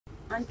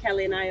I'm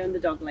Kelly and I own the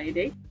Dog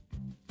Lady.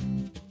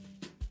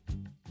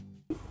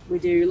 We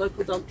do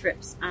local dog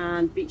trips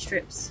and beach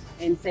trips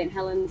in St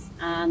Helens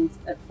and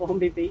at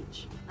Formby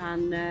Beach,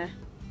 and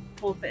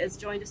Pawfit has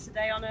joined us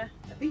today on a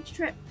beach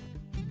trip.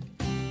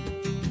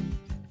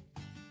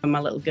 When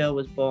my little girl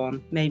was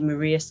born, made me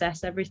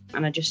reassess everything,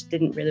 and I just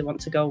didn't really want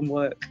to go and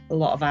work a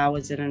lot of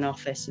hours in an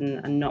office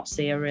and not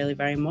see her really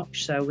very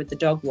much. So with the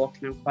dog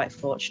walking, I'm quite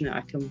fortunate.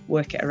 I can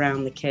work it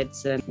around the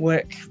kids and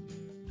work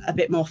a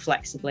bit more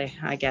flexibly,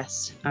 I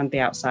guess, and be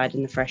outside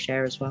in the fresh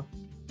air as well.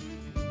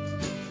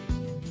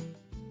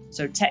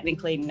 So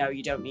technically, no,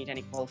 you don't need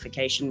any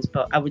qualifications,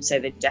 but I would say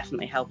they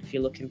definitely help if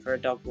you're looking for a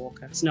dog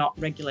walker. It's not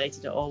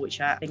regulated at all, which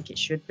I think it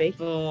should be.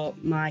 For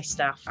my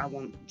staff, I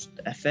want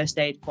a first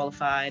aid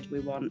qualified.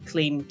 We want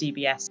clean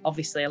DBS,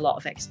 obviously a lot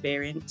of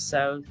experience.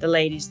 So the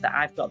ladies that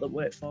I've got that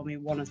work for me,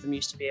 one of them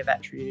used to be a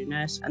veterinary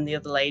nurse, and the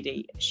other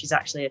lady, she's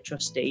actually a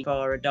trustee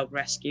for a dog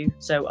rescue.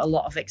 So a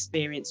lot of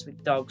experience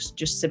with dogs.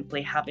 Just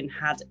simply having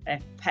had a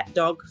pet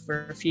dog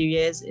for a few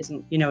years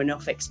isn't,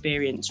 enough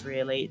experience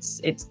really.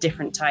 It's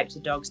different types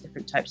of dogs,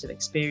 different types of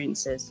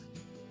experiences.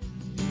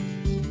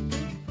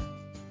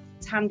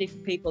 It's handy for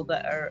people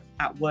that are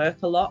at work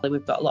a lot.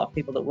 We've got a lot of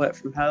people that work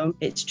from home.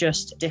 It's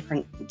just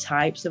different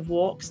types of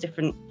walks,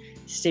 different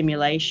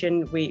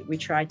stimulation. We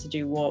try to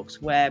do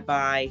walks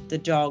whereby the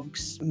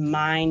dog's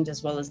mind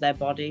as well as their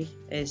body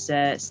is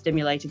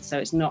stimulated, so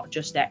it's not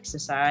just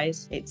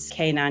exercise, it's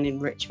canine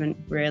enrichment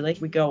really.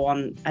 We go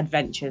on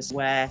adventures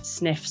where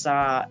sniffs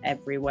are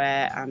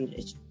everywhere,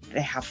 and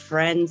they have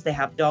friends, they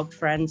have dog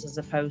friends, as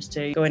opposed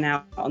to going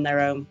out on their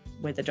own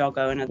with a dog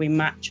owner. We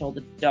match all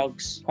the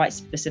dogs quite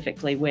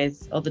specifically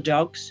with other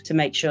dogs to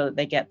make sure that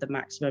they get the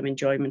maximum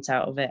enjoyment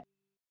out of it.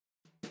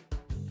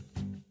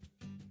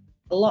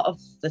 A lot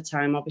of the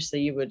time,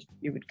 obviously, you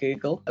would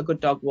Google. A good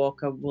dog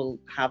walker will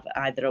have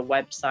either a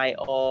website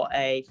or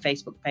a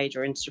Facebook page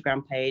or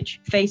Instagram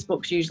page.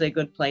 Facebook's usually a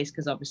good place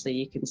because obviously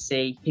you can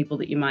see people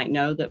that you might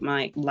know that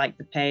might like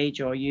the page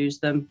or use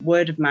them.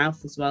 Word of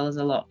mouth as well, as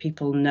a lot of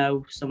people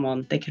know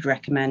someone they could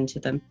recommend to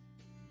them.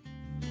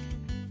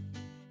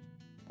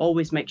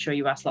 Always make sure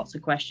you ask lots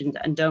of questions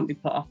and don't be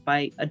put off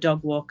by a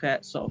dog walker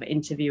sort of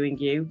interviewing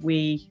you.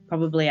 We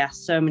probably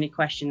ask so many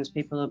questions,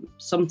 people are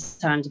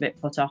sometimes a bit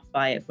put off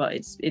by it, but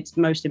it's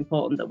most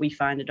important that we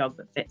find a dog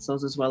that fits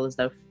us as well as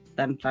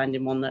them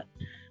finding one that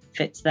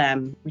fits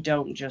them. We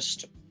don't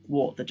just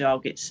walk the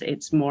dog,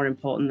 it's more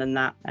important than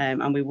that,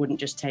 and we wouldn't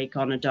just take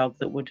on a dog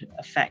that would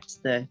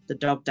affect the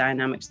dog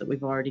dynamics that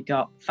we've already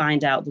got.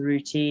 Find out the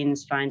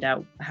routines, find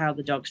out how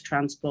the dog's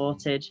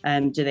transported,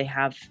 do they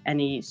have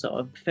any sort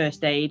of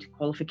first aid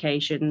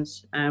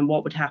qualifications,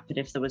 what would happen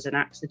if there was an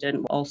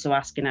accident. Also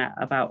asking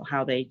about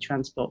how they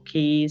transport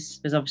keys,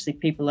 because obviously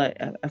people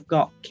have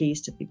got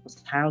keys to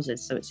people's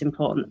houses, so it's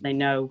important that they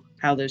know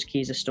how those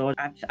keys are stored.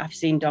 I've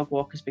seen dog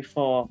walkers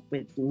before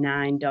with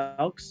 9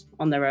 dogs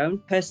on their own.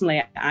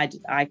 Personally,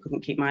 I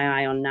couldn't keep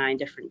my eye on 9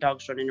 different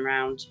dogs running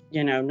around,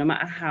 no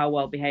matter how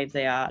well behaved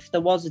they are. If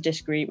there was a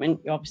disagreement,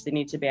 you obviously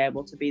need to be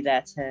able to be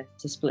there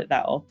to split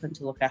that up and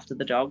to look after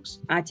the dogs.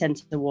 I tend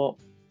to walk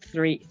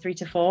 3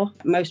 to 4.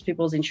 Most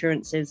people's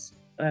insurances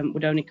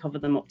would only cover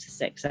them up to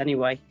 6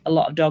 anyway. A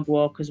lot of dog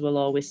walkers will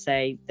always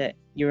say that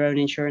your own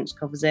insurance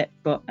covers it,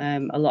 but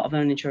a lot of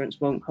own insurance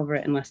won't cover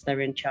it unless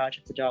they're in charge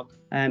of the dog.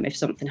 If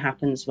something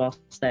happens whilst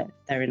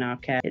they're in our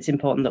care, it's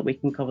important that we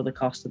can cover the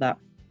cost of that.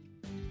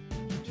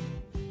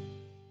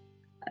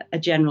 A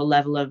general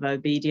level of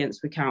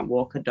obedience, we can't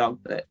walk a dog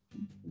that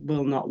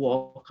will not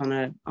walk on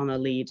a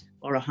lead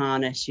or a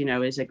harness,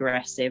 is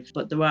aggressive.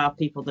 But there are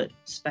people that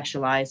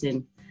specialise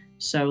in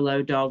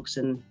solo dogs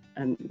and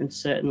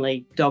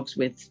certainly dogs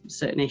with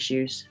certain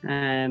issues,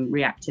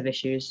 reactive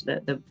issues,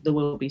 that there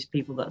will be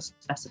people that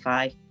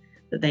specify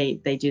that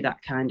they do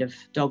that kind of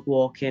dog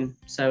walking.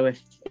 So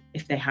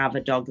if they have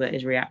a dog that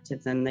is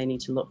reactive, then they need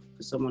to look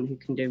for someone who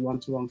can do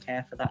one-to-one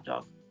care for that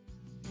dog.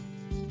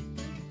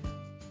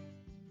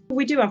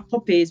 We do have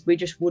puppies, we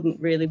just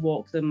wouldn't really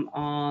walk them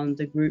on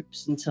the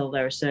groups until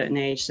they're a certain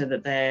age so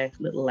that their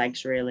little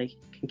legs really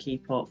can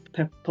keep up.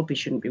 Puppies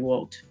shouldn't be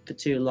walked for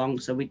too long,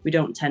 so we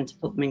don't tend to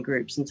put them in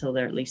groups until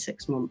they're at least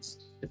 6 months,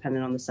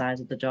 depending on the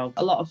size of the dog.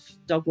 A lot of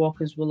dog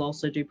walkers will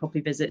also do puppy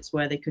visits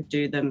where they could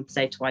do them,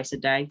 say, twice a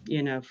day,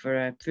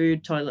 for a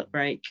food, toilet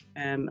break,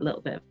 a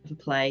little bit of a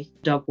play.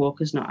 Dog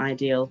walker's not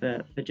ideal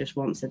for just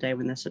once a day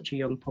when they're such a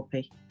young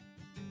puppy.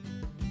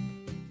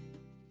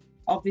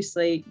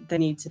 Obviously, they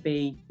need to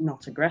be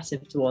not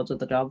aggressive towards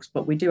other dogs,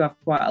 but we do have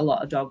quite a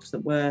lot of dogs that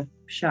were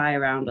shy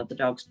around other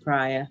dogs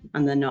prior,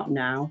 and they're not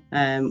now.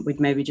 We'd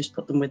maybe just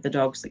put them with the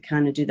dogs that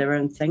kind of do their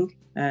own thing,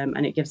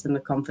 and it gives them the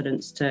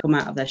confidence to come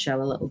out of their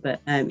shell a little bit.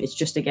 It's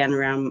just, again,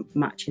 around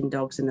matching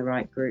dogs in the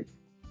right group.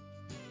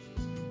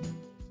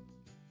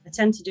 I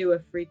tend to do a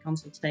free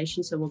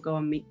consultation, so we'll go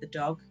and meet the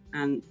dog,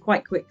 and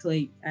quite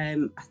quickly, I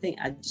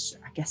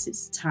guess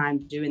it's time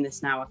doing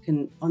this now. I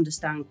can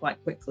understand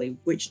quite quickly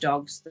which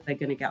dogs they're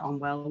going to get on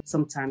well,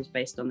 sometimes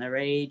based on their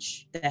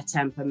age, their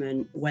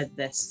temperament, whether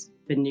they're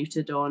been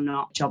neutered or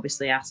not, which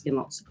obviously asking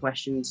lots of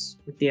questions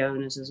with the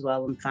owners as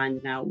well and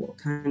finding out what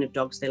kind of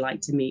dogs they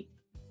like to meet.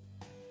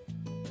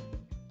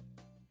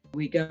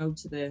 We go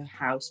to the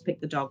house,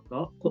 pick the dog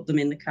up, put them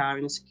in the car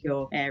in a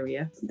secure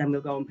area. Then we'll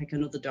go and pick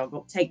another dog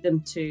up, take them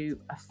to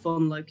a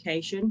fun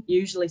location,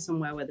 usually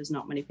somewhere where there's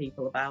not many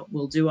people about.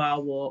 We'll do our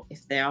walk.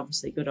 If they're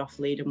obviously good off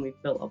lead and we've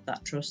built up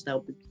that trust,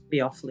 they'll be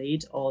off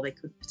lead, or they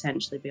could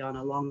potentially be on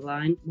a long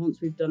line.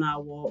 Once we've done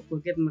our walk, we'll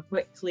give them a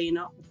quick clean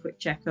up, a quick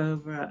check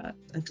over,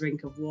 a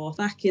drink of water.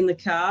 Back in the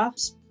car,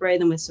 spray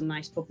them with some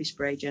nice puppy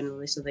spray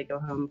generally, so they go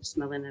home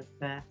smelling of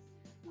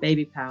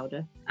baby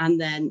powder,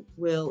 and then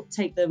we'll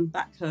take them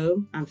back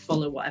home and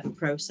follow whatever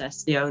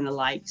process the owner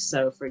likes.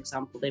 So for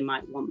example, they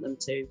might want them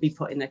to be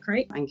put in their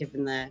crate and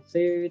given their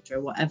food or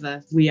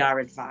whatever we are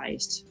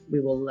advised. We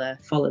will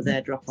follow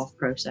their drop-off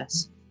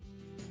process.